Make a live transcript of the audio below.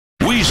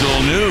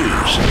Weazel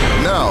News.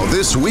 Now,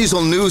 this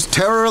Weazel News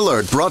terror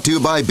alert brought to you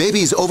by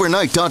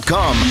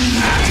BabiesOvernight.com.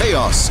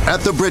 Chaos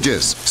at the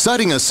bridges,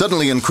 citing a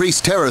suddenly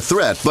increased terror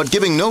threat but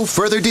giving no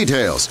further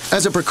details.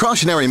 As a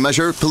precautionary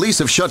measure, police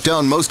have shut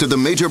down most of the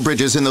major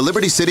bridges in the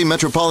Liberty City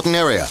metropolitan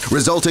area,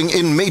 resulting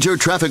in major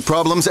traffic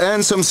problems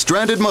and some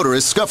stranded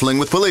motorists scuffling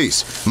with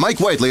police. Mike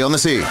Whiteley on the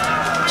scene.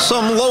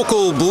 Some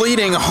local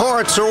bleeding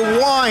hearts are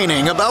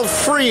whining about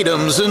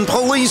freedoms and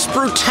police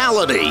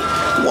brutality.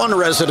 One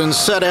resident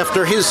said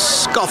after his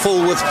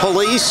scuffle with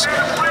police,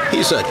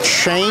 he's a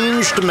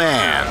changed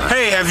man.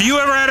 Hey, have you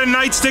ever had a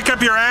night stick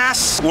up your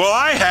ass? Well,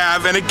 I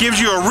have, and it gives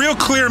you a real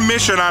clear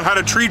mission on how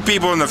to treat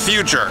people in the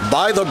future.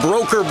 By the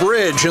Broker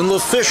Bridge in the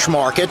fish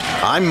market,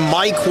 I'm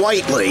Mike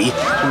Whiteley,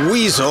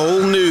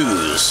 Weazel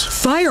News.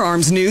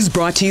 Firearms news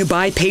brought to you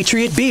by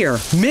Patriot Beer.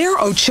 Mayor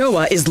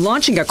Ochoa is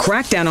launching a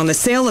crackdown on the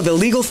sale of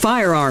illegal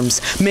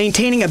firearms.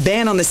 Maintaining a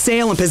ban on the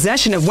sale and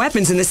possession of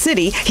weapons in the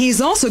city,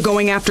 he's also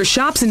going after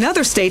shops in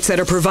other states that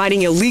are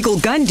providing illegal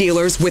gun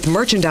dealers with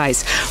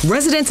merchandise.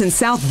 Residents in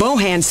South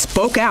Bohan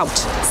spoke out.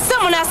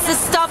 Someone has to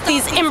stop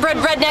these inbred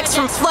rednecks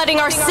from flooding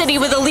our city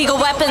with illegal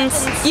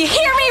weapons. You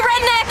hear me,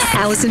 rednecks?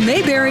 Allison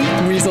Mayberry,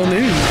 Weazel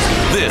News.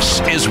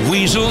 This is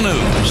Weazel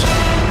News.